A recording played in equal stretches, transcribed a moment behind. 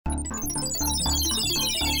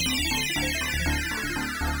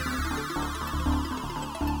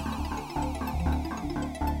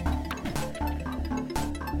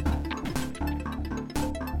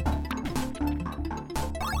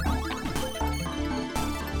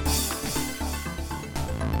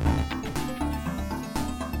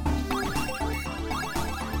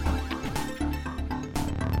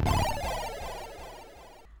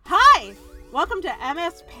Welcome to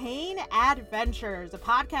MS Pain Adventures, a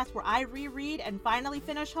podcast where I reread and finally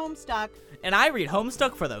finish Homestuck. And I read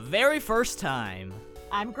Homestuck for the very first time.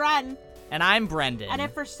 I'm Gren. And I'm Brendan. And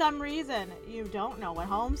if for some reason you don't know what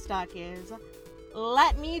Homestuck is,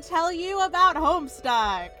 let me tell you about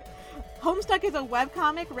Homestuck. Homestuck is a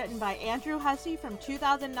webcomic written by Andrew Hussey from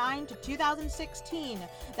 2009 to 2016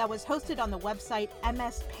 that was hosted on the website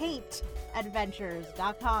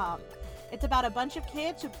mspaintadventures.com. It's about a bunch of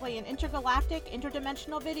kids who play an intergalactic,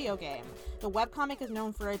 interdimensional video game. The webcomic is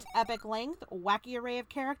known for its epic length, wacky array of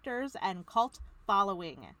characters, and cult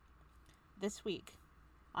following. This week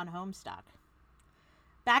on Homestuck.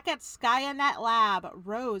 Back at Skynet Lab,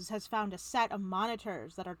 Rose has found a set of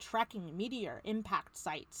monitors that are tracking meteor impact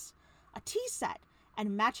sites, a tea set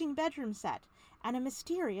and matching bedroom set, and a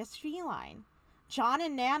mysterious feline. John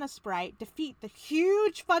and Nana Sprite defeat the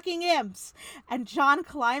huge fucking imps, and John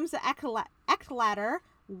climbs the Ect ladder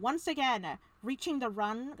once again, reaching the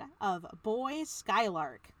rung of Boy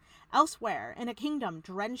Skylark. Elsewhere, in a kingdom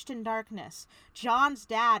drenched in darkness, John's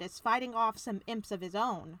dad is fighting off some imps of his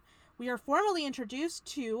own. We are formally introduced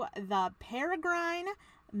to the Peregrine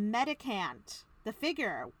Medicant, the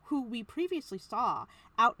figure who we previously saw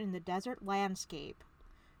out in the desert landscape,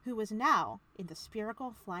 who is now in the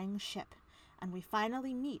spherical flying ship. And we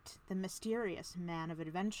finally meet the mysterious man of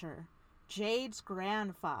adventure, Jade's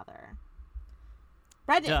grandfather.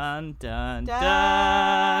 Brendan. Dun, dun,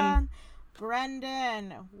 dun.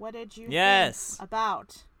 Brendan, what did you think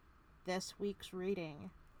about this week's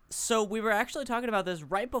reading? So we were actually talking about this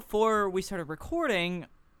right before we started recording.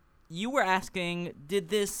 You were asking, did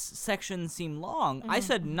this section seem long? I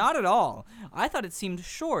said, not at all. I thought it seemed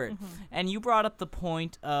short. And you brought up the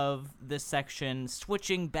point of this section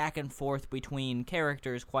switching back and forth between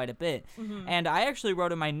characters quite a bit. And I actually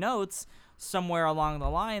wrote in my notes somewhere along the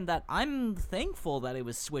line that I'm thankful that it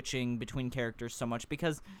was switching between characters so much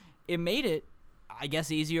because it made it, I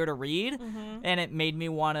guess, easier to read. And it made me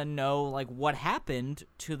want to know, like, what happened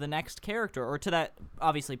to the next character or to that,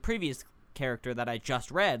 obviously, previous character that I just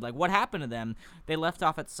read. Like, what happened to them? They left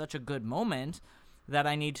off at such a good moment that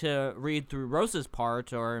I need to read through Rose's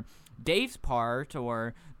part or Dave's part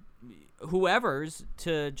or whoever's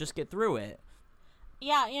to just get through it.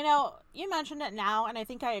 Yeah, you mentioned it now, and I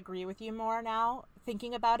think I agree with you more now,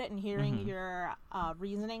 thinking about it and hearing your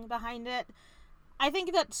reasoning behind it. I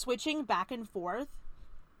think that switching back and forth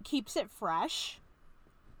keeps it fresh.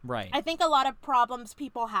 Right. I think a lot of problems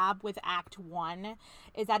people have with Act 1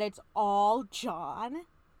 is that it's all John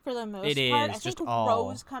for the most part. I think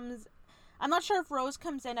Rose comes... I'm not sure if Rose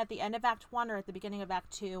comes in at the end of Act 1 or at the beginning of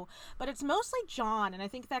Act 2, but it's mostly John, and I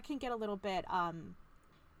think that can get a little bit...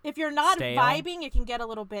 if you're not vibing, it can get a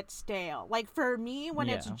little bit stale. Like, for me, when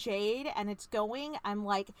it's Jade and it's going, I'm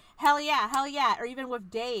like, hell yeah, or even with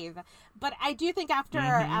Dave. But I do think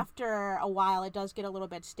after a while, it does get a little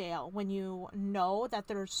bit stale when you know that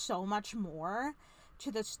there's so much more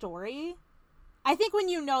to the story. I think when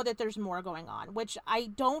you know that there's more going on, which I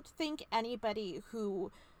don't think anybody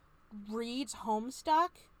who reads Homestuck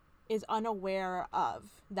is unaware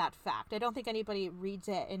of that fact. I don't think anybody reads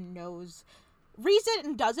it and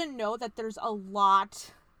doesn't know that there's a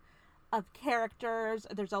lot of characters,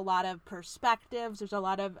 there's a lot of perspectives, there's a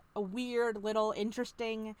lot of weird little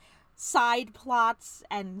interesting side plots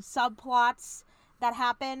and subplots that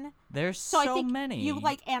happen. There's so I think many. You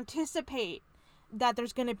anticipate that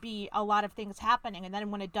there's going to be a lot of things happening, and then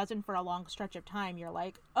when it doesn't for a long stretch of time, you're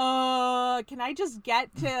like, can I please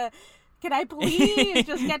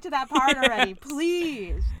just get to that part already,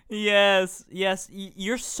 please? Yes,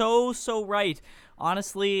 you're so right.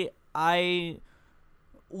 Honestly, I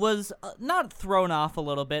was not thrown off a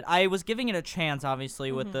little bit. I was giving it a chance,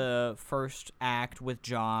 obviously, with the first act with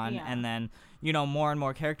John, and then, more and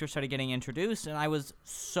more characters started getting introduced, and I was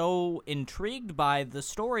so intrigued by the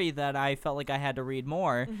story that I felt like I had to read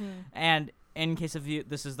more. And in case of you,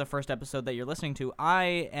 this is the first episode that you're listening to,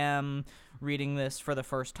 I am reading this for the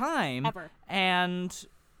first time. Ever. And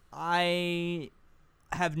I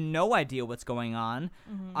have no idea what's going on.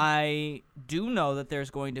 I do know that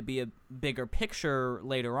there's going to be a bigger picture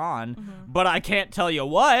later on, but I can't tell you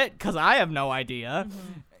what, because I have no idea.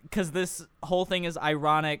 Because this whole thing is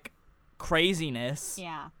ironic craziness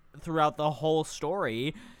throughout the whole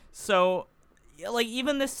story. So,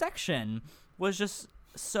 even this section was just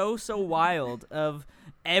so wild of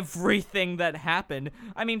everything that happened.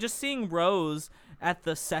 I mean, just seeing Rose at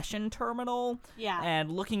the session terminal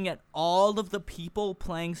and looking at all of the people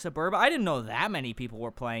playing Suburba. I didn't know that many people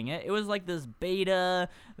were playing it. It was like this beta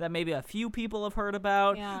that maybe a few people have heard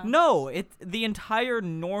about. No, the entire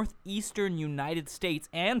northeastern United States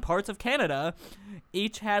and parts of Canada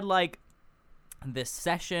each had this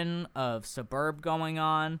session of Suburb going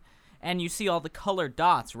on, and you see all the colored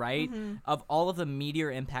dots, right, of all of the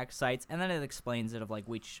meteor impact sites, and then it explains it of like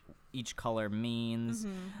which each color means.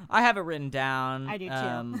 I have it written down. I do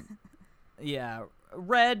too. Yeah,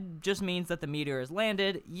 red just means that the meteor has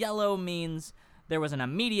landed. Yellow means there was an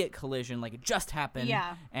immediate collision, like it just happened.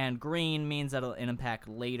 Yeah. And green means that'll impact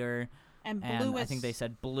later. And blue I think they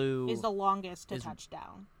said blue is the longest to touch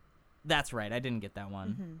down. That's right. I didn't get that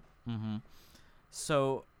one.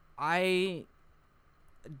 So I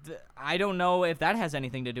don't know if that has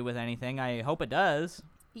anything to do with anything. I hope it does.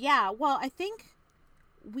 Yeah, well, I think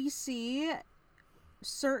we see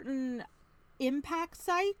certain impact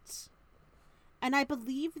sites, and I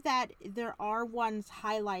believe that there are ones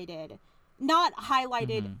highlighted, not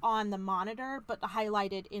highlighted on the monitor, but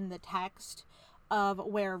highlighted in the text of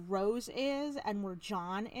where Rose is and where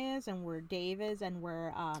John is and where Dave is and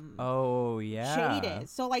where Jade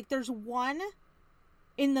is. So like there's one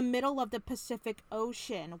in the middle of the Pacific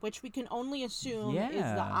Ocean, which we can only assume is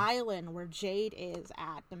the island where Jade is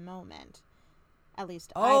at the moment. At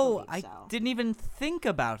least I believe so. I didn't even think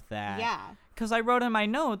about that. Yeah. Because I wrote in my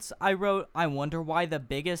notes, I wonder why the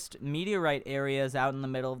biggest meteorite area is out in the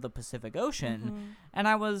middle of the Pacific Ocean. And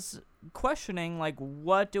I was questioning, like,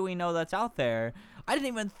 what do we know that's out there? I didn't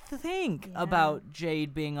even think about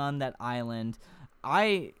Jade being on that island.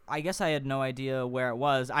 I guess I had no idea where it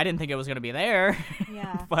was. I didn't think it was going to be there.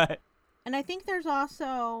 Yeah. And I think there's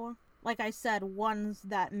also, like I said, ones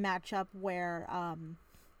that match up where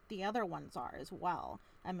the other ones are as well,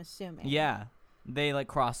 I'm assuming. Yeah. They, like,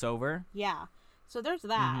 cross over. Yeah. So there's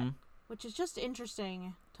that, which is just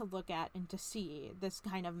interesting to look at and to see this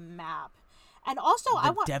kind of map. And also, I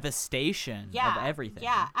want devastation of everything.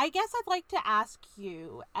 Yeah. I guess I'd like to ask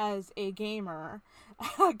you as a gamer,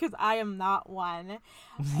 because I am not one,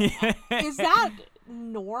 is that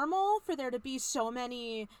normal for there to be so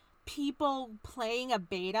many people playing a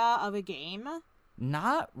beta of a game?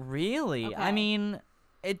 Not really. Okay. I mean,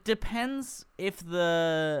 it depends if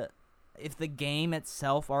the game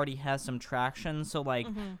itself already has some traction. So, like,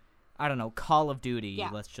 I don't know, Call of Duty,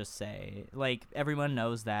 let's just say. Like, everyone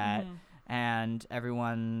knows that, and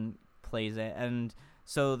everyone plays it. And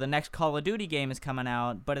so the next Call of Duty game is coming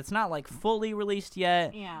out, but it's not, like, fully released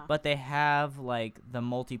yet. Yeah. But they have, like, the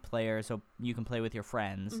multiplayer so you can play with your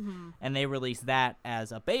friends. And they release that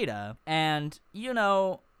as a beta. And, you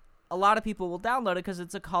know, a lot of people will download it because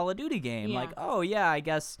it's a Call of Duty game. Yeah. Like, oh, yeah, I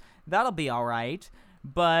guess that'll be all right.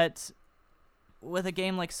 But with a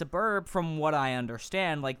game like Suburb, from what I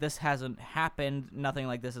understand, like, this hasn't happened. Nothing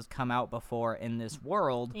like this has come out before in this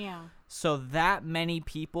world. Yeah. So that many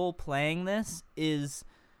people playing this is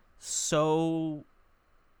so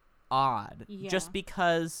odd. Yeah. Just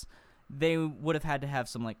because they would have had to have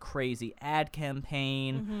some, like, crazy ad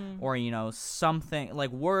campaign or, you know, something. Like,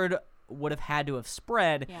 word would have had to have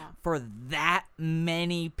spread for that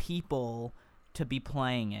many people to be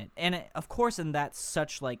playing it. And it, of course, in that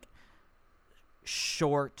such, like,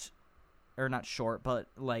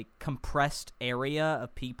 compressed area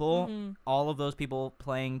of people, all of those people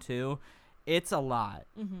playing too, it's a lot.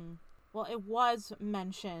 Well, it was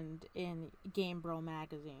mentioned in Game Bro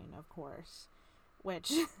magazine, of course,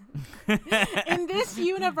 which in this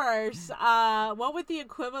universe, what would the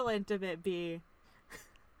equivalent of it be?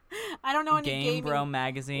 I don't know any Game Bro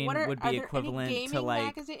magazine would be equivalent to,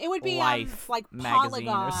 like, it would be Life like magazine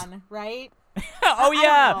Polygon, right? Oh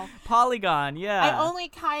yeah, Polygon, yeah. I only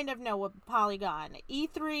kind of know what Polygon.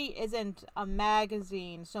 E3 isn't a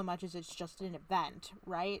magazine so much as it's just an event,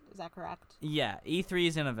 right? Is that correct? Yeah, E3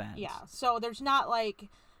 is an event. Yeah, so there's not like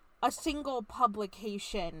a single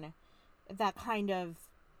publication that kind of,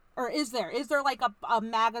 or is there? Is there like a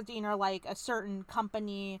magazine or like a certain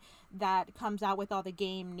company that comes out with all the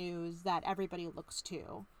game news that everybody looks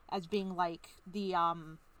to as being like the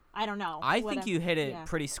I don't know. I think you hit it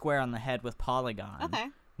pretty square on the head with Polygon. Okay.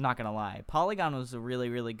 Not gonna lie, Polygon was a really,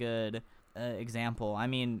 really good example. I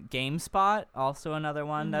mean, GameSpot, also another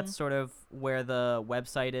one. That's sort of where the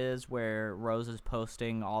website is, where Rose is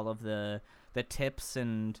posting all of the tips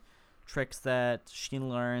and tricks that she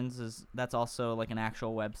learns. That's also like an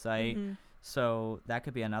actual website. So that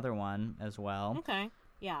could be another one as well. Okay.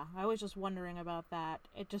 Yeah, I was just wondering about that.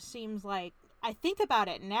 It just seems like, I think about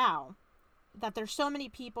it now, that there's so many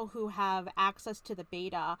people who have access to the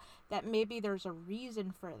beta that maybe there's a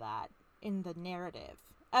reason for that in the narrative.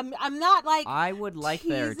 I'm not like I would like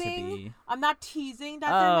teasing, there to be. I'm not teasing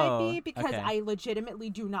that there might be because I legitimately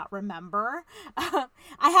do not remember. I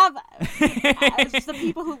have as the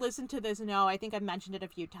people who listen to this know, I think I've mentioned it a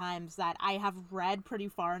few times, that I have read pretty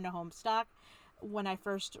far into Homestuck. when I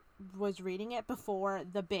first was reading it before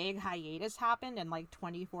the big hiatus happened in like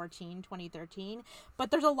 2014, 2013.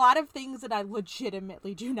 But there's a lot of things that I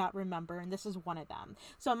legitimately do not remember, and this is one of them.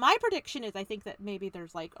 So my prediction is I think that maybe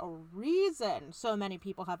there's like a reason so many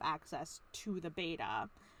people have access to the beta.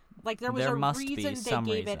 Like there was There a must reason be they some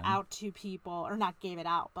gave it reason. out to people, or not gave it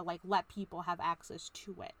out, but like let people have access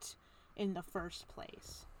to it in the first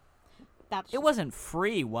place. It wasn't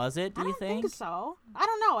free, was it? Do I you don't think? so. I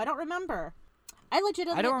don't know. I don't remember. I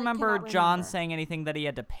legitimately I don't remember cannot John remember. saying anything that he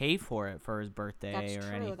had to pay for it for his birthday That's or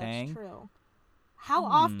true. anything. That's true. How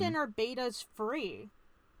often are betas free?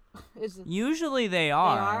 Usually they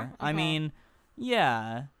are. are? I Okay. mean,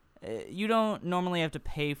 yeah. You don't normally have to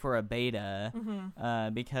pay for a beta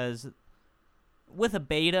because with a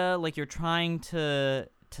beta, like you're trying to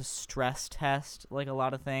stress test like a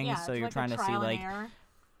lot of things. Yeah, So it's you're like trying a to see trial and like error.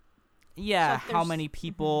 yeah, So if how there's- many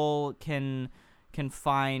people can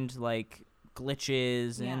find like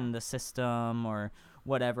glitches Yeah. in the system or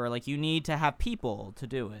whatever. Like you need to have people to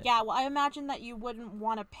do it. Yeah, well, I imagine that you wouldn't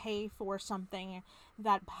want to pay for something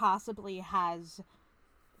that possibly has,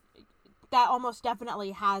 that almost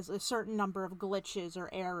definitely has a certain number of glitches or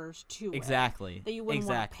errors to it. Exactly. That you wouldn't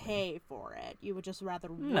want to exactly. pay for it. You would just rather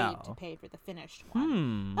wait No. to pay for the finished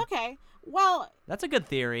one. Hmm. Okay, well, That's a good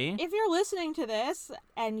theory. if you're listening to this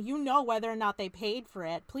and you know whether or not they paid for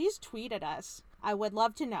it, please tweet at us. I would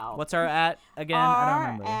love to know. What's our at again? I don't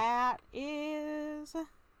remember. Our at is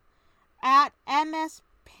at MS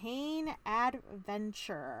Pain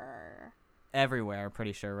Adventure. Everywhere,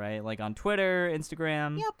 pretty sure, right? Like on Twitter,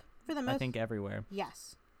 Instagram. Yep, for the most. I think everywhere.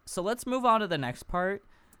 Yes. So let's move on to the next part.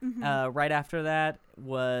 Mm-hmm. Right after that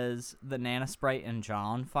was the Nana Sprite and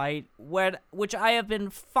John fight, which I have been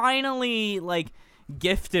finally like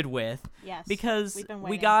gifted with Yes. because we've been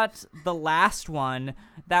we waiting. got the last one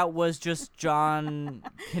that was just John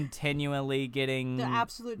continually getting the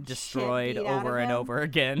absolute shit destroyed beat out over of and him. over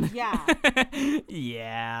again. Yeah.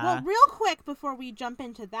 Yeah. Well, real quick before we jump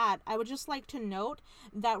into that, I would just like to note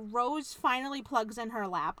that Rose finally plugs in her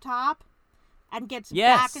laptop and gets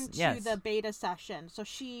Yes, back into yes. the beta session. So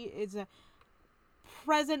she is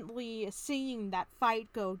presently seeing that fight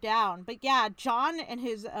go down. But yeah, John and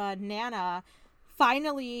his Nana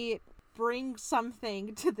finally bring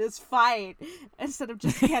something to this fight instead of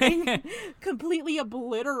just getting completely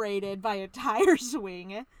obliterated by a tire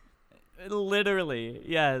swing. Literally,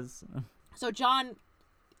 yes. So John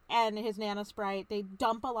and his Nana Sprite, they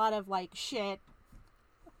dump a lot of like shit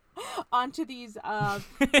onto these and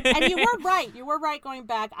you were right going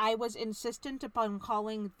back. I was insistent upon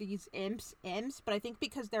calling these imps, but I think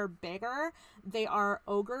because they're bigger, they are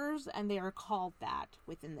ogres and they are called that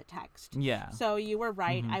within the text. Yeah. So you were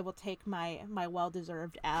right. I will take my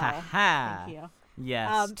well-deserved L. Ha ha. Thank you.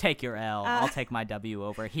 Yes, take your L. I'll take my W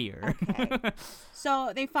over here. Okay.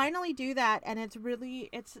 So they finally do that, and it's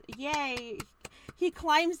yay. He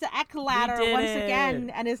climbs the Eck ladder did once it.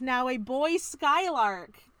 again and is now a boy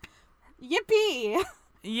Skylark. Yippee!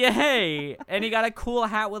 Yay! And he got a cool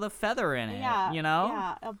hat with a feather in it, Yeah, you know?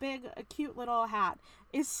 Yeah, a cute little hat.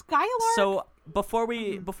 Is Skylark? So before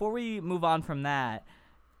we move on from that,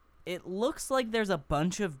 it looks like there's a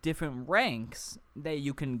bunch of different ranks that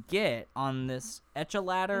you can get on this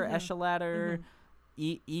Etch-a-Ladder, Esh-a-Ladder,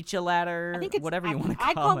 Each-a-Ladder, I think it's whatever you want to call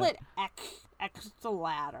I it. call it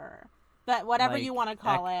Eck-a-ladder. But whatever Like you want to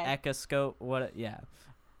call it. Echoscope,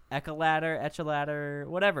 Ech-a-Ladder, Etch-a-Ladder,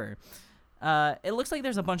 whatever. It looks like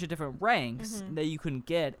there's a bunch of different ranks that you can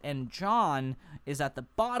get, and John is at the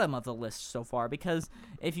bottom of the list so far because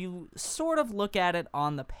if you sort of look at it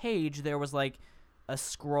on the page, there was like a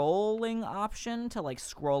scrolling option to like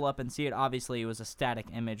scroll up and see it. Obviously, it was a static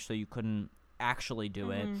image, so you couldn't actually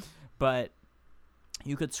do it, but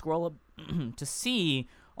you could scroll up to see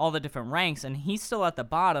all the different ranks, and he's still at the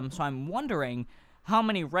bottom, so I'm wondering how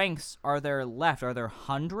many ranks are there left? Are there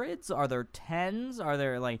hundreds? Are there tens? Are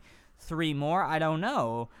there like 3 more? I don't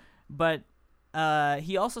know. But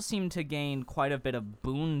he also seemed to gain quite a bit of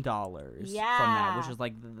boon dollars from that, which is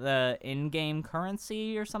like the in-game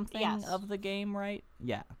currency or something of the game, right?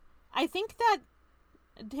 Yeah. I think that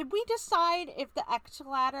did we decide if the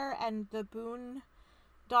Ecto-Ladder and the boon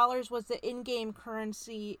dollars was the in-game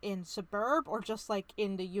currency in Suburb or just like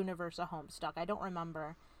in the universe of Homestuck? I don't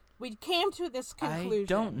remember. We came to this conclusion. I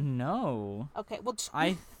don't know. Okay, well,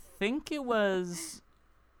 I think it was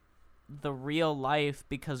the real life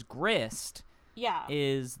because Grist Yeah.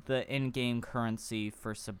 is the in-game currency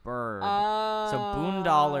for Suburb. So Boon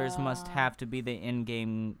Dollars must have to be the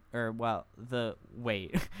in-game,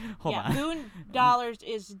 wait, hold on. Boon Dollars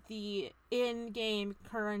is the in-game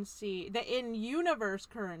currency, the in-universe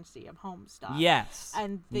currency of Homestuck. Yes.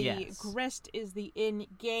 And the Grist is the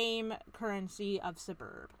in-game currency of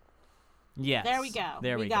Suburb. Yes. There we go.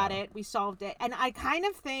 We got it. We solved it. And I kind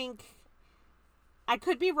of think, I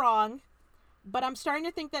could be wrong, but I'm starting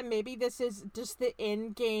to think that maybe this is just the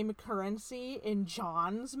in-game currency in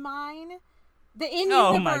John's mind. The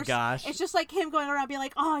in-universe. Oh my gosh. It's just like him going around being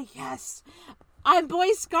like, oh yes, I'm Boy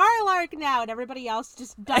Scarlark now, and everybody else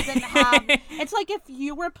just doesn't have. It's like if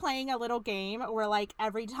you were playing a little game where like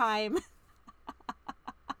every time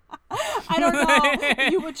I don't know,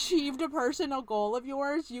 you achieved a personal goal of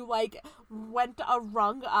yours, you like went a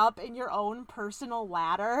rung up in your own personal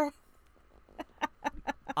ladder.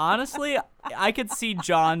 Honestly, I could see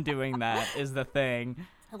John doing that is the thing.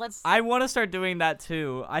 I want to start doing that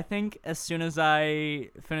too. I think as soon as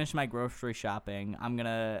I finish my grocery shopping, I'm going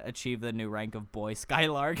to achieve the new rank of Boy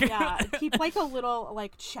Skylark. Yeah, keep like a little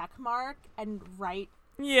like check mark and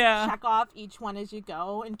check off each one as you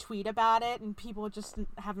go and tweet about it, and people just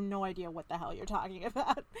have no idea what the hell you're talking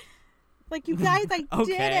about. Like, you guys, I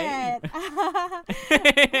did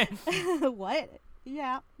it. What?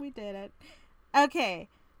 Yeah, we did it. Okay,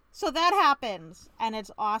 so that happens, and it's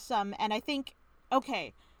awesome, and I think,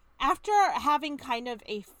 after having kind of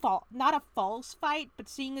not a false fight, but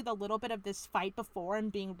seeing a little bit of this fight before and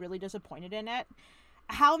being really disappointed in it,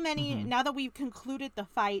 how many, now that we've concluded the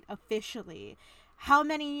fight officially, how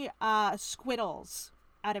many squiddles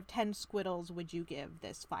out of 10 squiddles would you give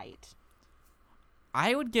this fight?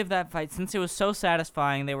 I would give that fight, since it was so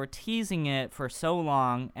satisfying, they were teasing it for so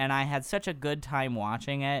long, and I had such a good time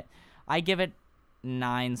watching it, I give it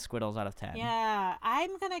 9 squiddles out of 10. Yeah,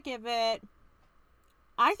 I'm going to give it,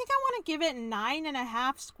 I think I want to give it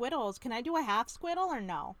 9.5 squiddles. Can I do a half squiddle or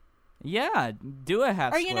no? Yeah, do a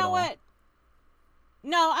half squiddle. Or you know what?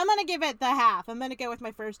 No, I'm going to give it the half. I'm going to go with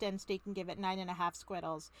my first instinct and give it 9.5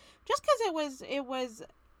 squiddles. Just because it was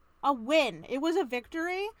a win. It was a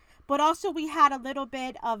victory, but also we had a little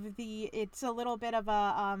bit of it's a little bit of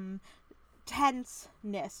a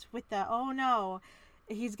tenseness with the, oh no,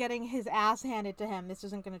 he's getting his ass handed to him. This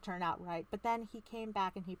isn't going to turn out right. But then he came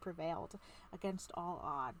back and he prevailed against all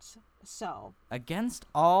odds. So. Against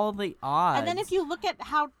all the odds. And then if you look at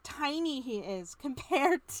how tiny he is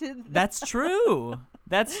compared to. That's true.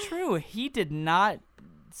 That's true. He did not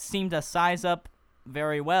seem to size up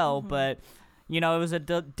very well, but, you know, it was a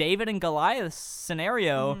David and Goliath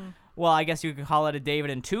scenario. Well, I guess you could call it a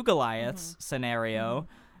David and two Goliaths scenario,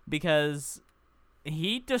 because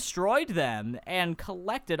he destroyed them and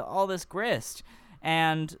collected all this grist.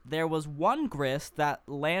 And there was one grist that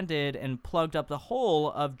landed and plugged up the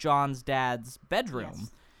hole of John's dad's bedroom.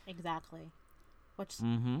 Yes, exactly. Which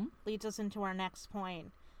leads us into our next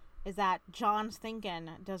point, is that John's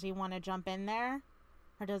thinking, does he want to jump in there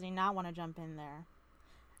or does he not want to jump in there?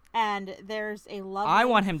 And there's a lovely... I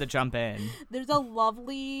want him to jump in. There's a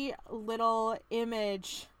lovely little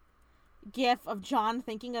GIF of John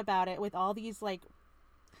thinking about it with all these, like...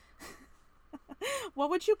 what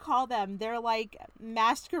would you call them? They're, like,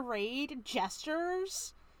 masquerade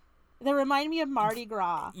gestures. They remind me of Mardi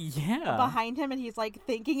Gras. Yeah. Behind him, and he's, like,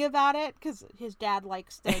 thinking about it, because his dad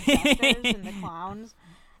likes the jesters and the clowns.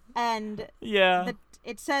 And... yeah.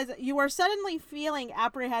 It says, you are suddenly feeling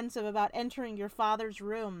apprehensive about entering your father's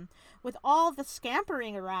room. With all the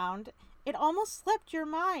scampering around, it almost slipped your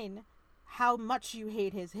mind how much you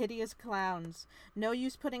hate his hideous clowns. No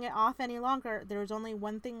use putting it off any longer. There is only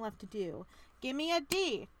one thing left to do. Give me a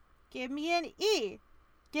D. Give me an E.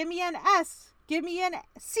 Give me an S. Give me an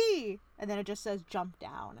C. And then it just says jump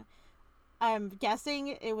down. I'm guessing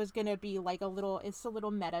it was going to be like it's a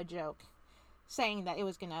little meta joke, saying that it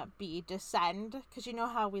was gonna be descend, because you know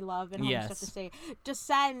how we love in Homestuck to say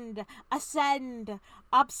descend, ascend,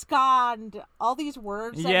 abscond, all these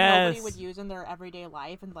words that nobody would use in their everyday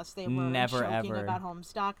life unless they were joking about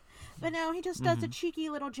Homestuck. But no, he just does a cheeky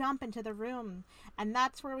little jump into the room, and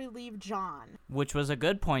that's where we leave John. Which was a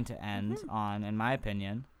good point to end on, in my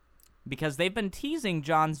opinion, because they've been teasing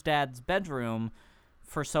John's dad's bedroom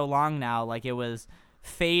for so long now. Like, it was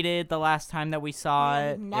faded the last time that we saw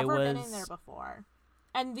it. Never been in there before.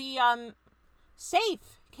 And the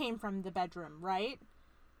safe came from the bedroom, right?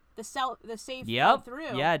 The safe fell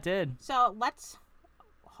through. Yeah, it did. So let's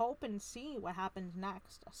hope and see what happens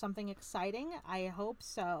next. Something exciting? I hope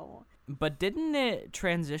so. But didn't it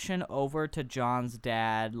transition over to John's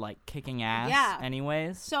dad, like, kicking ass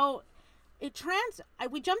anyways? So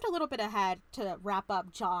we jumped a little bit ahead to wrap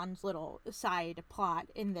up John's little side plot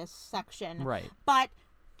in this section. Right. But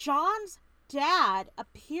John's dad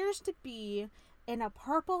appears to be in a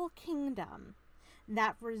purple kingdom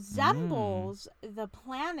that resembles the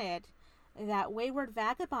planet that Wayward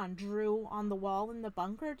Vagabond drew on the wall in the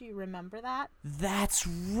bunker. Do you remember that? That's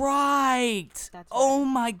right. That's Oh right.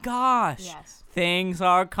 my gosh. Yes. Things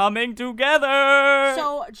are coming together.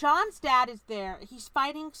 So John's dad is there. He's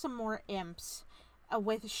fighting some more imps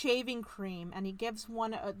with shaving cream, and he gives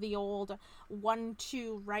one the old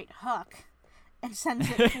 1-2 right hook and sends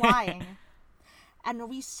it flying. And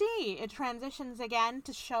we see it transitions again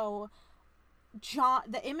to show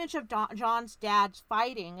the image of John's dad's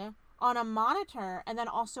fighting on a monitor, and then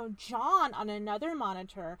also John on another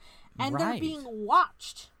monitor, and they're Right. being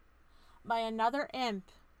watched by another imp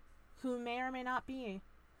who may or may not be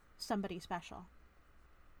somebody special.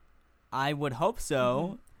 I would hope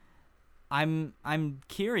so. I'm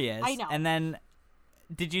curious. I know. And then,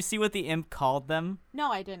 did you see what the imp called them?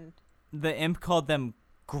 No, I didn't. The imp called them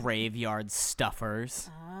graveyard stuffers.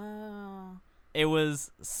 Oh. It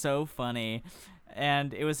was so funny.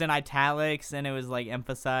 And it was in italics, and it was, like,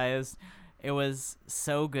 emphasized. It was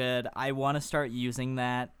so good. I want to start using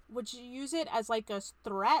that. Would you use it as like a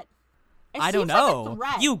threat? I don't seems like a know.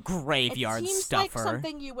 threat. You graveyard it seems stuffer. like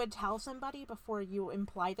something you would tell somebody before you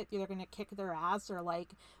imply that you're gonna kick their ass or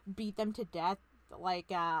like beat them to death. Like,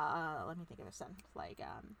 let me think of a sentence. Like,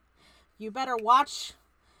 you better watch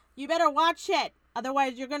it.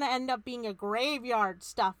 Otherwise, you're gonna end up being a graveyard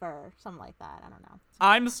stuffer. Something like that. I don't know.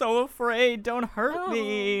 I'm so afraid. Don't hurt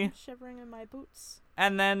me. I'm shivering in my boots.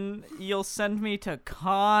 And then you'll send me to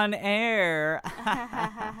Con Air.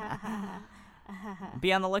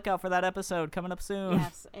 Be on the lookout for that episode coming up soon.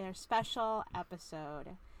 Yes, a special episode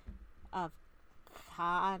of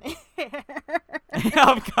Con Air.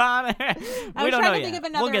 Of Con Air. I We was don't know trying to yet. think of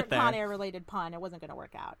We'll another get there. Con Air related pun. It wasn't going to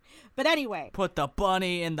work out. But anyway. Put the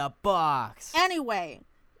bunny in the box. Anyway.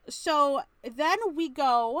 So then we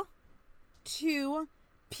go to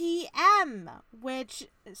PM, which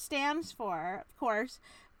stands for, of course,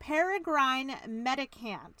 Peregrine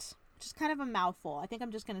Medicant, which is kind of a mouthful. I think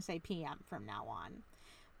I'm just going to say PM from now on.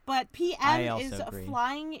 But I PM also is agree.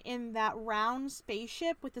 flying in that round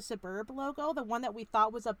spaceship with the Suburb logo, the one that we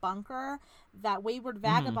thought was a bunker that Wayward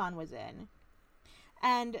Vagabond was in.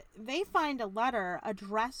 And they find a letter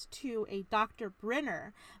addressed to a Dr.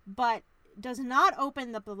 Brenner, but does not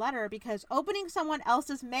open the letter because opening someone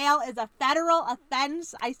else's mail is a federal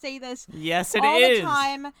offense. I say this Yes, it all is. the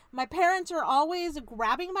time. My parents are always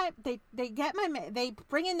grabbing they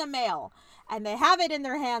bring in the mail and they have it in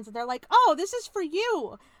their hands and they're like, "Oh, this is for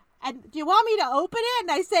you. And do you want me to open it?"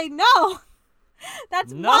 And I say, "No.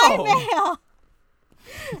 That's my mail."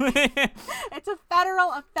 It's a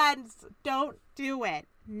federal offense. Don't do it.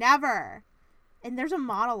 Never. And there's a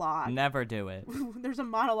monologue. Never do it. There's a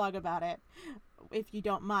monologue about it. If you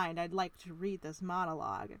don't mind, I'd like to read this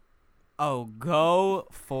monologue. Oh, go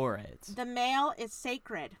for it. The mail is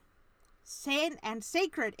sacred. And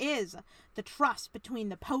sacred is the trust between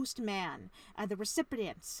the postman and the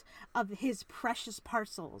recipients of his precious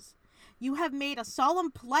parcels. You have made a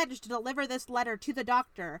solemn pledge to deliver this letter to the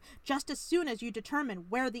doctor just as soon as you determine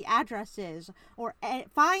where the address is or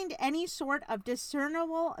find any sort of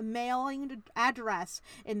discernible mailing address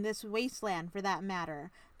in this wasteland for that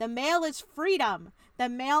matter. The mail is freedom. The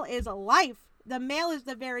mail is life. The mail is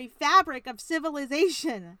the very fabric of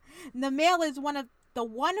civilization. The mail is the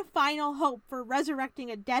one final hope for resurrecting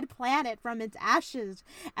a dead planet from its ashes,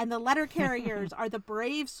 and the letter carriers are the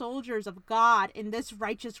brave soldiers of God in this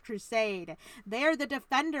righteous crusade. They are the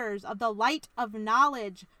defenders of the light of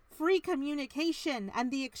knowledge, free communication,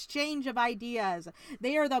 and the exchange of ideas.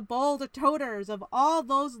 They are the bold toters of all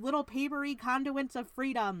those little papery conduits of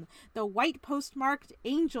freedom, the white postmarked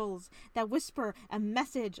angels that whisper a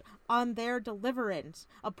message on their deliverance,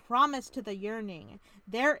 a promise to the yearning.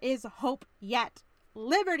 There is hope yet.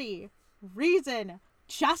 Liberty, reason,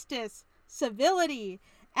 justice, civility,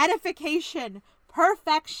 edification,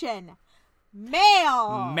 perfection,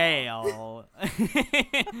 mail.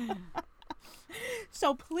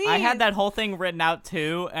 So please. I had that whole thing written out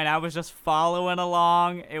too, and I was just following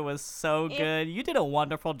along. It was so good. You did a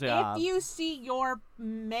wonderful job. If you see your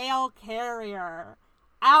mail carrier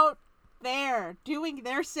out there doing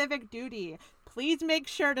their civic duty, please make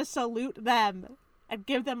sure to salute them and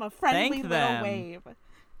give them a friendly little wave.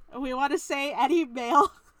 We want to say any mail,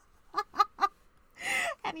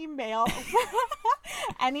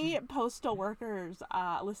 any postal workers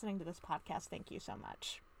listening to this podcast, thank you so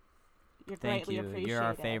much. You're Thank greatly you. appreciated. You're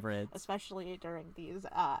our favorites. Especially during these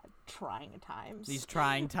trying times. These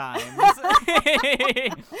trying times.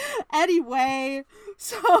 Anyway,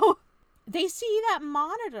 so they see that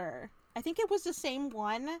monitor. I think it was the same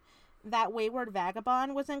one that Wayward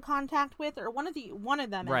Vagabond was in contact with, or one of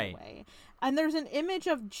them Right. anyway. And there's an image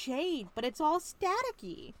of Jade, but it's all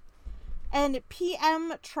staticky. And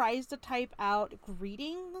PM tries to type out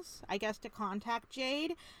greetings, I guess, to contact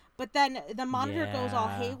Jade. But then the monitor goes all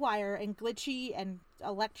haywire and glitchy and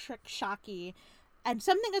electric shocky. And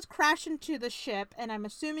something has crashed into the ship, and I'm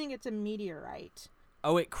assuming it's a meteorite.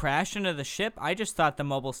 Oh, it crashed into the ship? I just thought the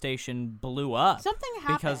mobile station blew up. Something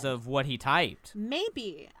happened. Because of what he typed.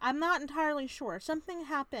 Maybe. I'm not entirely sure. Something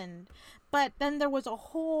happened. But then there was a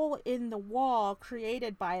hole in the wall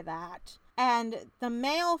created by that. And the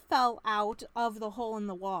mail fell out of the hole in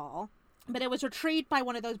the wall. But it was retrieved by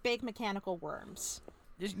one of those big mechanical worms.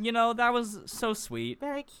 You know, that was so sweet.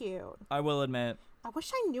 Very cute. I will admit. I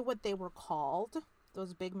wish I knew what they were called.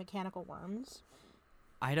 Those big mechanical worms.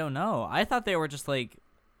 I don't know. I thought they were just like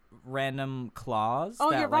random claws.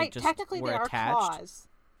 Oh, that, you're right. Just Technically, were they are attached. claws.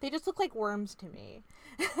 They just look like worms to me.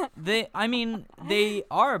 They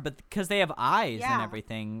are, but because they have eyes and Yeah.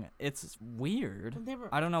 everything, it's weird. They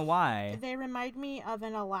were- I don't know why. They remind me of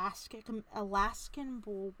an Alaskan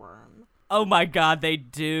bullworm. Oh my god, they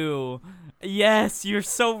do. Yes, you're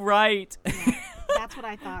so right. Yeah, that's what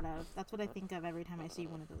I thought of. That's what I think of every time I see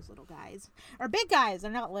one of those little guys. Or big guys.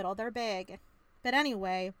 They're not little. They're big. But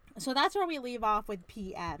anyway, so that's where we leave off with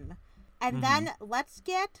PM. And then let's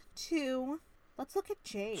look at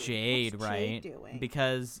Jade. Jade, What's right? Jade doing?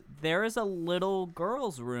 Because there is a little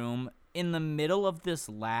girl's room in the middle of this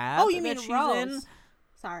lab. Oh, you that mean she's Rose. in.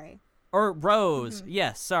 Sorry. Or Rose.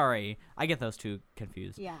 Yes, sorry. I get those two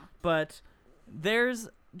confused. Yeah. But there's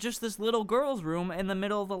just this little girl's room in the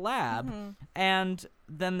middle of the lab. And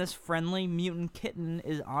then this friendly mutant kitten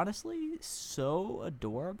is honestly so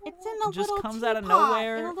adorable. It's in a just little comes teapot. out of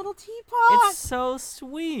nowhere. In a little teapot. It's so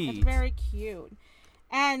sweet. It's very cute.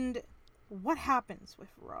 And what happens with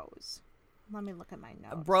Rose? Let me look at my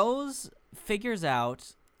notes. Rose figures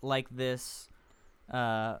out like this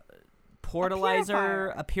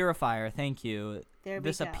portalizer, a purifier, thank you. There we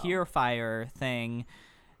this go. a purifier thing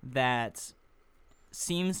that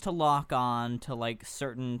seems to lock on to like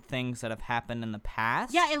certain things that have happened in the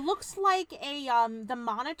past. Yeah, it looks like the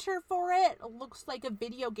monitor for it looks like a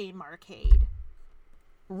video game arcade.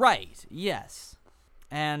 Right, yes.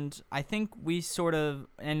 And I think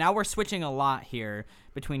and now we're switching a lot here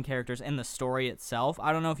between characters and the story itself.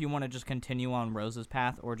 I don't know if you want to just continue on Rose's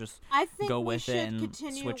path or just I think go we with should it and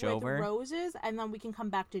continue switch with over. Roses, and then we can come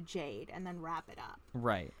back to Jade and then wrap it up.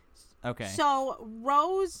 Right. Okay. So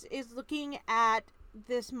Rose is looking at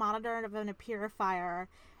this monitor of a purifier,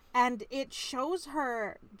 and it shows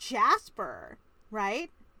her Jasper,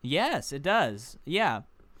 right? Yes, it does. Yeah.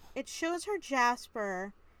 It shows her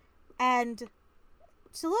Jasper, and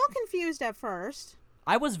it's a little confused at first.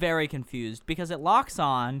 I was very confused because it locks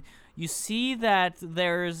on. You see that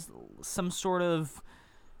there's some sort of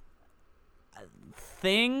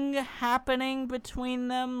thing happening between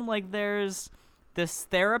them. Like there's this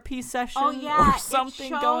therapy session or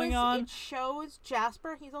something going on. It shows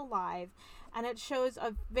Jasper, he's alive, and it shows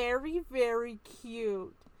a very, very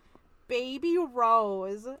cute baby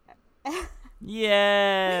Rose.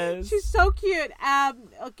 Yes. She's so cute. A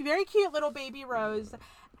very cute little baby Rose.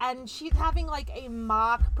 And she's having like a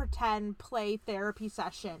mock pretend play therapy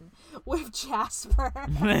session with Jasper.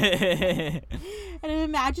 And I'm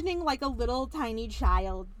imagining like a little tiny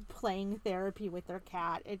child playing therapy with their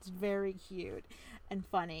cat. It's very cute and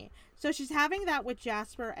funny. So she's having that with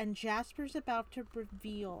Jasper, and Jasper's about to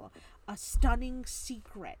reveal a stunning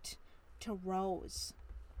secret to Rose.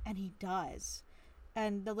 And he does.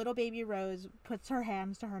 And the little baby Rose puts her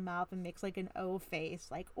hands to her mouth and makes like an O face,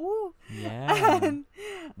 like, ooh. Yeah. And,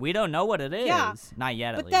 we don't know what it is. Yeah. Not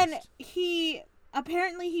yet, at but least. then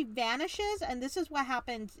he vanishes, and this is what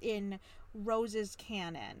happens in Rose's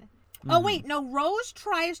canon. Oh, wait, no, Rose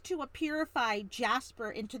tries to purify Jasper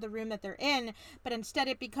into the room that they're in, but instead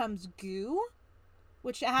it becomes goo,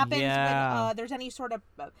 which happens when there's any sort of...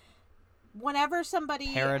 Whenever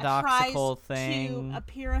somebody paradoxical tries thing to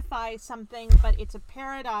purify something, but it's a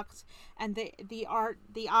paradox, and the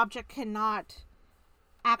object cannot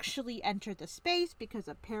actually enter the space because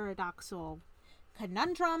of paradoxical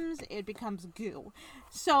conundrums, it becomes goo.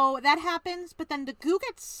 So that happens, but then the goo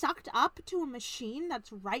gets sucked up to a machine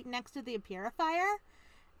that's right next to the purifier,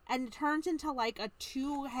 and turns into like a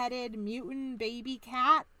two-headed mutant baby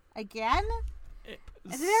cat again. It's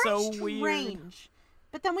It's very so strange. weird.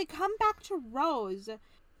 But then we come back to Rose,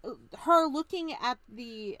 her looking at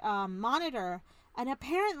the monitor, and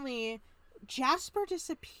apparently Jasper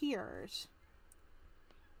disappears.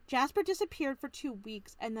 Jasper disappeared for 2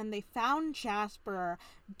 weeks, and then they found Jasper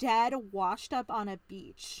dead, washed up on a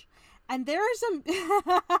beach. And there's a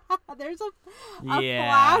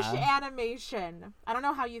flash animation. I don't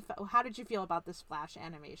know how did you feel about this flash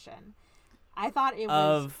animation? I thought it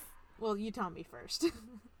was. Well, you tell me first.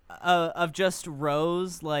 Of just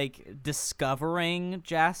Rose like discovering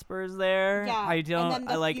Jasper's there. Yeah, I don't. and then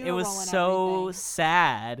the I like. It was funeral and so everything.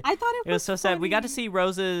 sad. I thought It was so sad. We got to see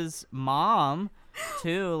Rose's mom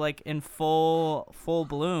too, like in full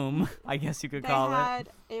bloom, I guess you could call it.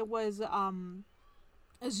 It was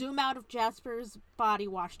a zoom out of Jasper's body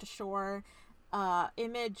washed ashore,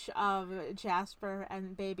 image of Jasper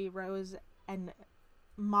and baby Rose and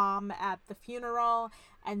mom at the funeral,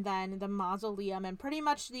 and then the mausoleum, and pretty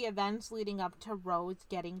much the events leading up to Rose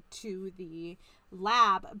getting to the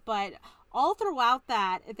lab. But all throughout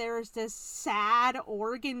that, there's this sad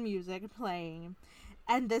organ music playing,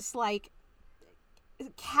 and this like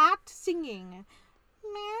cat singing,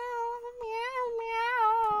 meow meow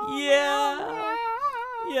meow. Yeah. Meow.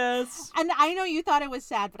 Yes. And I know you thought it was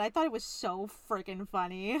sad, but I thought it was so freaking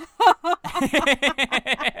funny.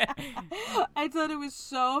 I thought it was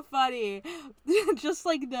so funny. Just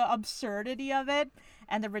like the absurdity of it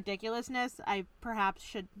and the ridiculousness. I perhaps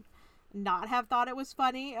should not have thought it was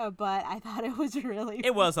funny, but I thought it was really funny.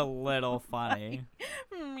 It was a little funny.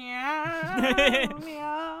 Meow,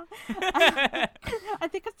 meow. I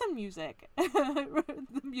think it's the music.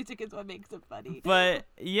 The music is what makes it funny. But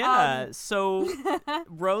yeah, so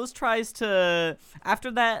Rose tries to,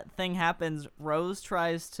 after that thing happens, Rose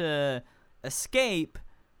tries to escape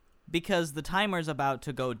because the timer's about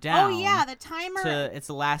to go down. Oh yeah, the timer. It's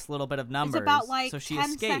the last little bit of numbers. It's about like so she 10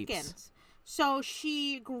 escapes. seconds. So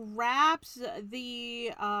she grabs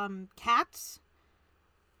the cats.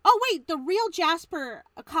 Oh wait, the real Jasper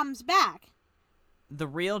comes back. The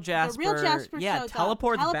real Jasper, shows up,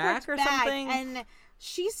 teleports back or something. And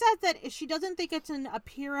she says that she doesn't think it's a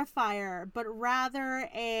purifier, but rather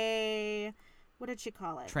a, what did she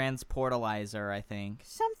call it? Transportalizer, I think.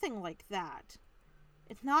 Something like that.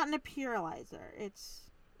 It's not an purifier. It's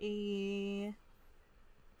a...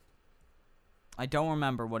 I don't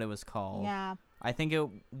remember what it was called. Yeah. I think it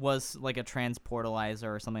was like a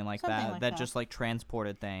transportalizer or something like that. That just like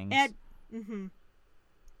transported things.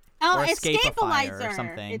 Oh, or escapealizer or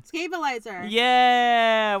something. Escapealizer.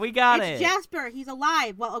 Yeah, we got it. It's Jasper. He's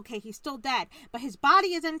alive. Well, okay, he's still dead, but his body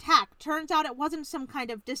is intact. Turns out it wasn't some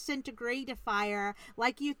kind of disintegratifier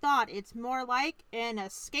like you thought. It's more like an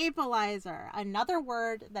escapealizer. Another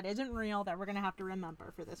word that isn't real that we're going to have to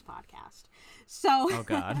remember for this podcast. So, oh,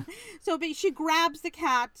 God. But she grabs the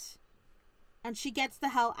cat and she gets the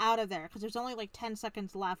hell out of there because there's only like 10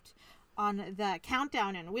 seconds left on the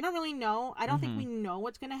countdown, and we don't really know. I don't think we know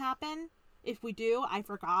what's going to happen. If we do, I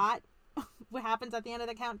forgot what happens at the end of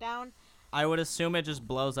the countdown. I would assume it just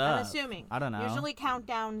blows up. I'm assuming. I don't know. Usually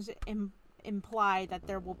countdowns imply that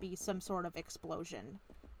there will be some sort of explosion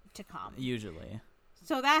to come. Usually.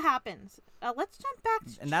 So that happens. Let's jump back.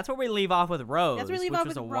 And that's where we leave off with Rose, That's where we leave which off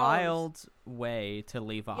was a with wild way to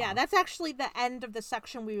leave off. Yeah, that's actually the end of the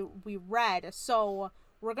section we read. So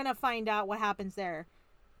we're going to find out what happens there.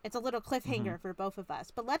 It's a little cliffhanger for both of us.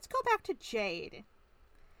 But let's go back to Jade.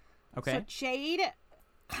 Okay. So Jade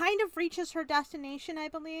kind of reaches her destination, I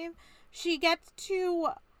believe. She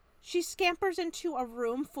scampers into a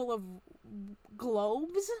room full of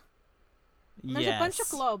globes. There's a bunch of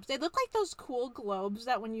globes. They look like those cool globes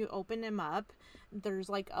that when you open them up, there's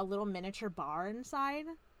like a little miniature bar inside.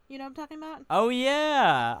 You know what I'm talking about? Oh,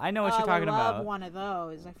 yeah. I know what you're talking about. I love one of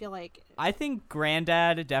those. I feel like... I think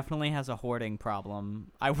Granddad definitely has a hoarding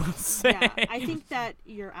problem, I will say. Yeah, I think that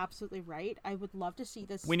you're absolutely right. I would love to see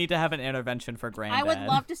this... We need to have an intervention for Granddad. I would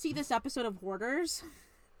love to see this episode of Hoarders.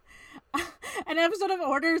 An episode of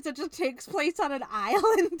Hoarders that just takes place on an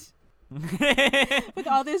island. With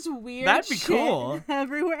all this weird That'd be shit cool.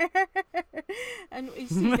 everywhere. And we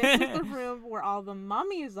see this is the room where all the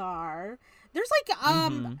mummies are. There's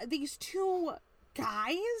like these two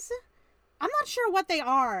guys. I'm not sure what they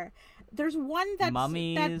are. There's one that's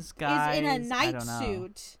mummies, that is in a guys, night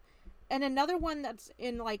suit. And another one that's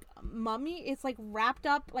in like mummy. It's like wrapped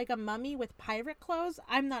up like a mummy with pirate clothes.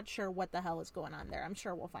 I'm not sure what the hell is going on there. I'm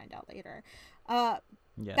sure we'll find out later.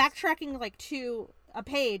 Yes. Backtracking like to a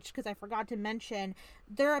page, because I forgot to mention,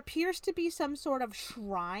 there appears to be some sort of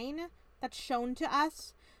shrine that's shown to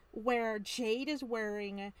us where Jade is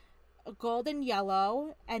wearing golden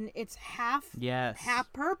yellow, and it's half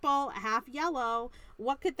purple, half yellow.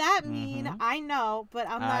 What could that mean? I know, but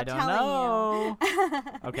I'm not telling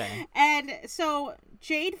you. Okay. And so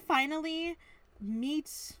Jade finally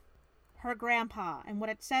meets her grandpa, and what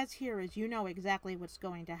it says here is you know exactly what's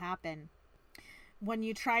going to happen. When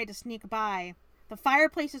you try to sneak by, the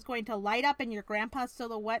fireplace is going to light up and your grandpa's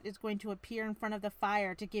silhouette is going to appear in front of the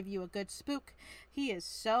fire to give you a good spook. He is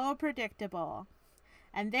so predictable.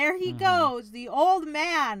 And there he goes. The old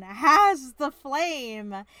man has the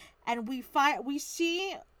flame. And we finally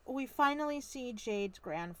see Jade's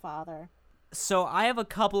grandfather. So I have a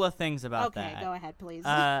couple of things about that. Okay, go ahead, please.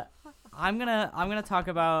 I'm gonna talk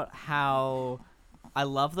about how I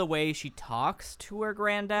love the way she talks to her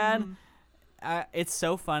granddad. It's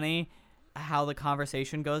so funny how the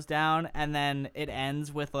conversation goes down, and then it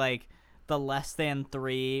ends with like the less than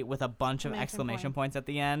 3 with a bunch of exclamation points at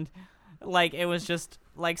the end. Like, it was just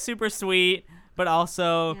like super sweet, but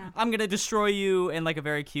also I'm gonna destroy you in like a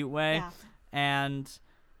very cute way. Yeah. And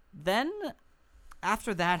then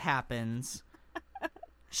after that happens,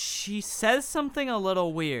 she says something a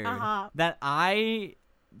little weird that I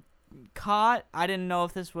caught. I didn't know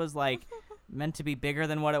if this was like meant to be bigger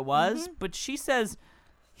than what it was, but she says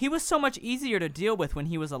he was so much easier to deal with when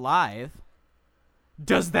he was alive.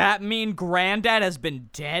 Does that mean Granddad has been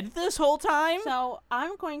dead this whole time? So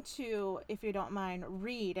I'm going to, if you don't mind,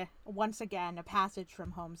 read once again a passage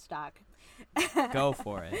from Homestuck. Go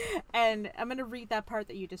for it. And I'm going to read that part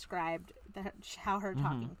that you described, how her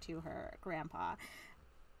talking to her grandpa.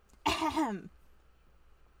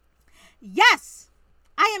 Yes!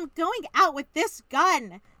 I am going out with this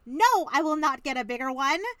gun. No, I will not get a bigger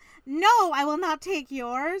one. No, I will not take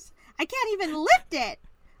yours. I can't even lift it.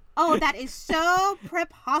 Oh, that is so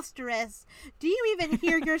preposterous. Do you even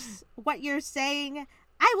hear what you're saying?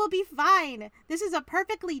 I will be fine. This is a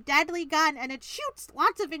perfectly deadly gun, and it shoots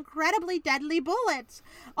lots of incredibly deadly bullets.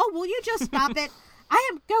 Oh, will you just stop it? I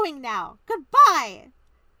am going now. Goodbye.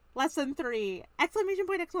 Lesson 3. Exclamation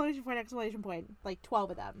point, exclamation point, exclamation point. Like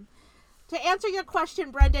 12 of them. To answer your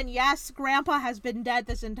question, Brendan, yes, Grandpa has been dead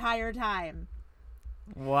this entire time.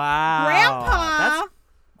 Wow. Grandpa... That's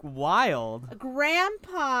wild.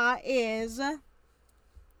 Grandpa is...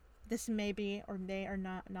 This may be, or may or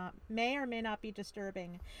may not be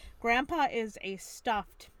disturbing. Grandpa is a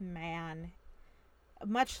stuffed man.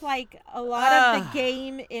 Much like a lot of the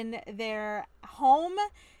game in their home,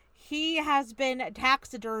 he has been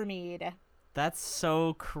taxidermied. That's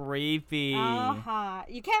so creepy.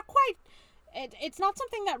 You can't quite... It's not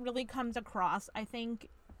something that really comes across, I think,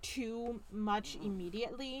 too much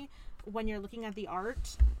immediately when you're looking at the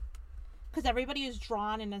art. Because everybody is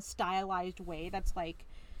drawn in a stylized way that's, like,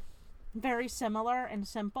 very similar and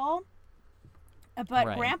simple. But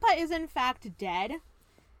right. Grandpa is, in fact, dead.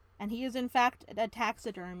 And he is, in fact, a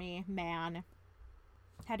taxidermy man.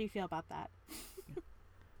 How do you feel about that?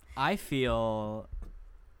 I feel...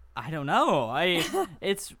 I don't know.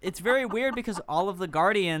 It's very weird because all of the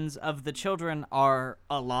guardians of the children are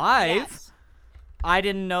alive. Yes. I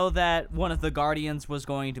didn't know that one of the guardians was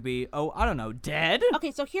going to be, I don't know, dead?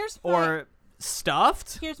 Okay, so here's or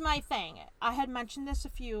stuffed? Here's my thing. I had mentioned this a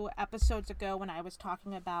few episodes ago when I was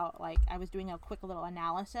talking about, like, I was doing a quick little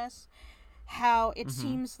analysis, how it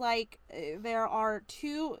seems like there are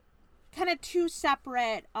two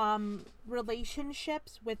separate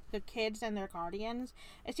relationships with the kids and their guardians.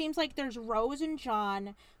 It seems like there's Rose and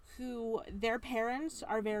John, who their parents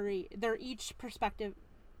are their each prospective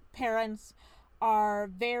parents are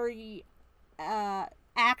very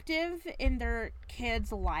active in their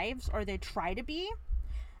kids' lives, or they try to be.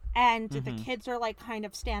 And the kids are like kind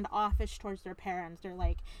of standoffish towards their parents. They're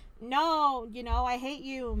like, no, I hate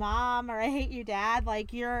you, Mom, or I hate you, Dad.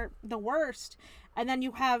 Like, you're the worst. And then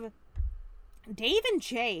you have Dave and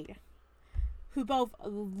Jade, who both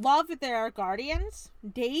love their guardians.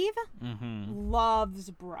 Dave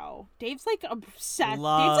loves Bro. Dave's like obsessed.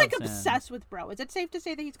 Obsessed with Bro. Is it safe to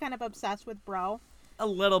say that he's kind of obsessed with Bro? A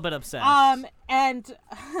little bit obsessed. And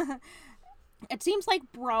it seems like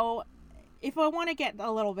Bro, if I want to get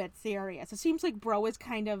a little bit serious, it seems like Bro is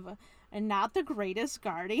kind of not the greatest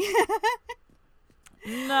guardian.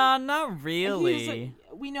 No, not really.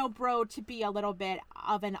 We know Bro to be a little bit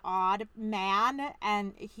of an odd man,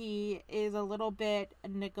 and he is a little bit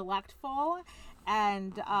neglectful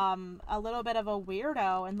and a little bit of a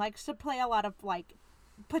weirdo, and likes to play a lot of, like,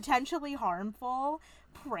 potentially harmful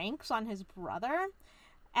pranks on his brother.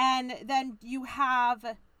 And then you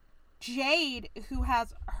have Jade, who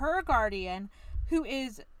has her guardian, who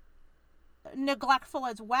is neglectful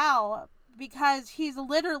as well, because he's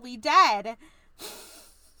literally dead.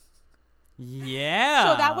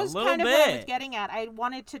 Yeah. So that was a little kind of bit. what I was getting at. I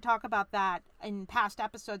wanted to talk about that in past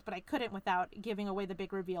episodes, but I couldn't without giving away the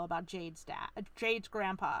big reveal about Jade's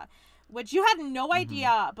grandpa, which you had no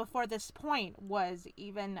idea before this point was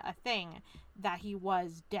even a thing, that he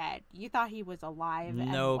was dead. You thought he was alive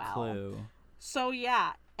and No well. clue. So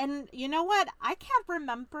yeah, and you know what? I can't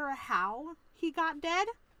remember how he got dead.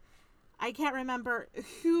 I can't remember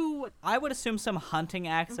who. I would assume some hunting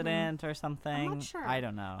accident or something. I'm not sure. I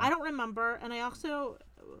don't know. I don't remember, and I also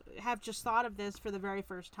have just thought of this for the very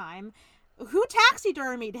first time. Who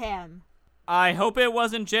taxidermied him? I hope it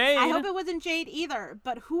wasn't Jade. I hope it wasn't Jade either,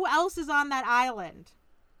 but who else is on that island?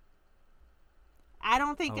 I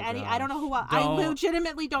don't think I don't know who else. I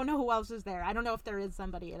legitimately don't know who else is there. I don't know if there is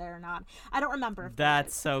somebody there or not. I don't remember if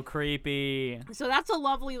That's so creepy. So that's a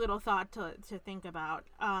lovely little thought to think about.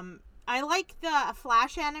 I like the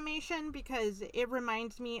flash animation because it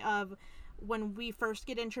reminds me of when we first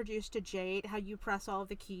get introduced to Jade, how you press all of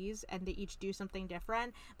the keys and they each do something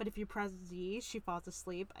different. But if you press Z, she falls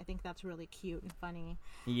asleep. I think that's really cute and funny.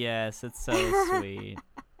 Yes, it's so sweet.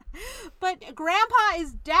 But Grandpa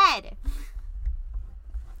is dead.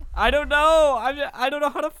 I don't know. I don't know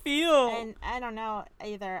how to feel. And I don't know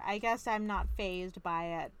either. I guess I'm not fazed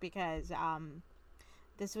by it because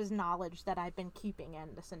this was knowledge that I've been keeping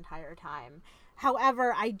in this entire time.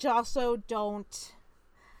 However, I also don't.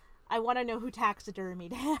 I want to know who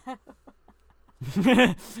taxidermied him.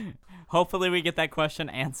 Hopefully, we get that question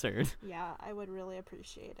answered. Yeah, I would really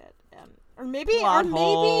appreciate it. Or maybe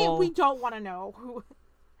we don't want to know who.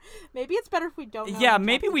 Maybe it's better if we don't know. Yeah,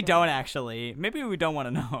 maybe we don't actually. Maybe we don't want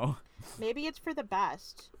to know. Maybe it's for the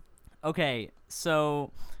best. Okay,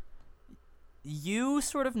 so you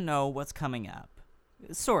sort of know what's coming up.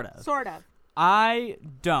 Sort of. Sort of. I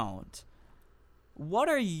don't. What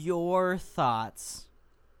are your thoughts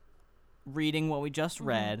reading what we just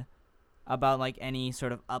read about like any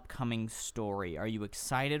sort of upcoming story? Are you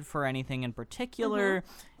excited for anything in particular?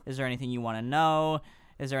 Is there anything you want to know?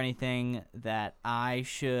 Is there anything that I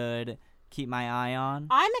should keep my eye on?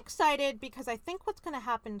 I'm excited because I think what's going to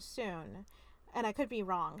happen soon, and I could be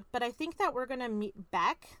wrong, but I think that we're going to meet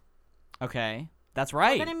Beck. Okay. That's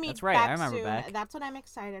right. We're going to meet That's right. Beck I remember soon. Beck. That's what I'm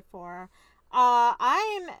excited for.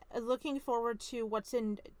 I'm looking forward to what's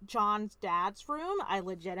in John's dad's room. I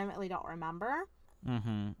legitimately don't remember.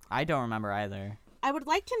 I don't remember either. I would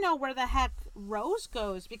like to know where the heck Rose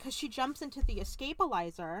goes because she jumps into the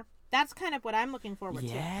escapalizer. That's kind of what I'm looking forward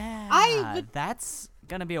to. Yeah, that's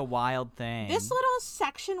gonna be a wild thing. This little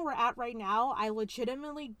section we're at right now, I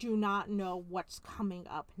legitimately do not know what's coming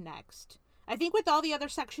up next. I think with all the other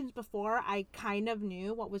sections before, I kind of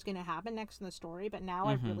knew what was going to happen next in the story, but now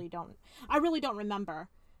I really don't remember.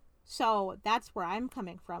 So that's where I'm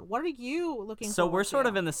coming from. What are you looking forward to? So we're sort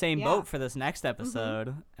of in the same boat for this next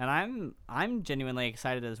episode, and I'm genuinely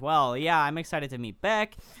excited as well. Yeah, I'm excited to meet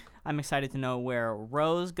Beck. I'm excited to know where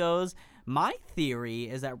Rose goes. My theory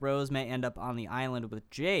is that Rose may end up on the island with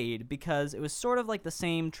Jade because it was sort of like the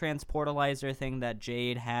same transportalizer thing that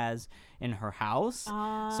Jade has in her house.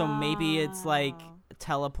 So maybe it's like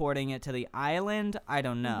teleporting it to the island. I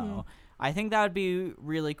don't know. I think that would be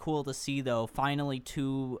really cool to see, though, finally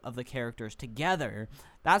two of the characters together.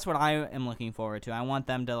 That's what I am looking forward to. I want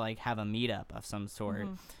them to like have a meetup of some sort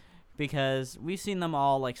because we've seen them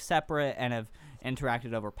all like separate and have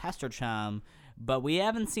interacted over Pester Chum, but we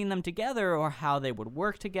haven't seen them together or how they would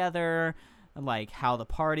work together, like how the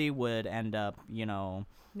party would end up,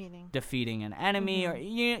 defeating an enemy or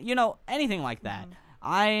anything like that.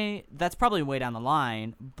 That's probably way down the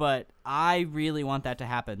line, but I really want that to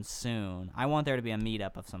happen soon. I want there to be a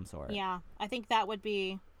meetup of some sort. Yeah, I think that would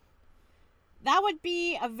be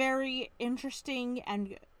a very interesting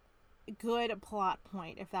and good plot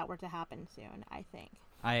point if that were to happen soon, I think.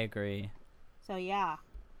 I agree. So yeah,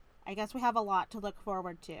 I guess we have a lot to look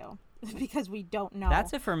forward to because we don't know.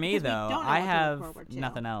 That's it for me, though. I have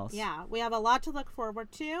nothing else. Yeah, we have a lot to look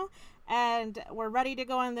forward to, and we're ready to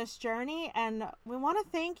go on this journey, and we want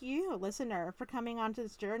to thank you, listener, for coming on to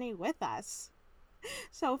this journey with us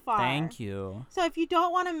so far. Thank you. So if you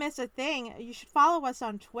don't want to miss a thing, you should follow us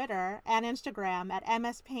on Twitter and Instagram at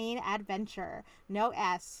MSPayneAdventure, no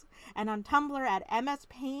S, and on Tumblr at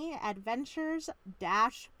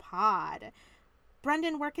MSPayneAdventures-pod.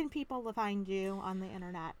 Brendan, where can people find you on the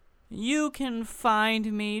internet? You can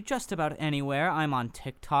find me just about anywhere. I'm on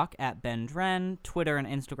TikTok at Ben Dren, Twitter and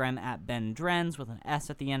Instagram at Ben Drens with an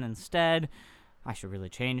S at the end instead. I should really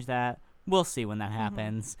change that. We'll see when that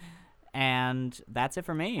happens. And that's it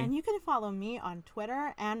for me. And you can follow me on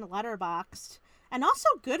Twitter and Letterboxd And also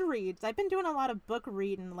Goodreads. I've been doing a lot of book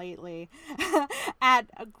reading lately.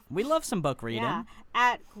 We love some book reading. Yeah,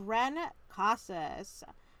 at Gren Casas.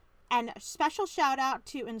 And special shout out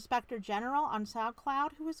to Inspector General on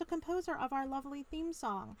SoundCloud, who is the composer of our lovely theme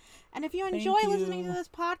song. And if you enjoy listening to this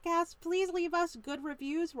podcast, please leave us good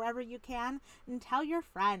reviews wherever you can and tell your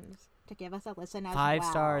friends to give us a listen as well. 5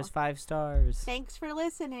 stars, 5 stars. Thanks for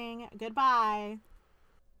listening. Goodbye.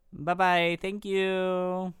 Bye-bye. Thank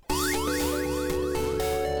you.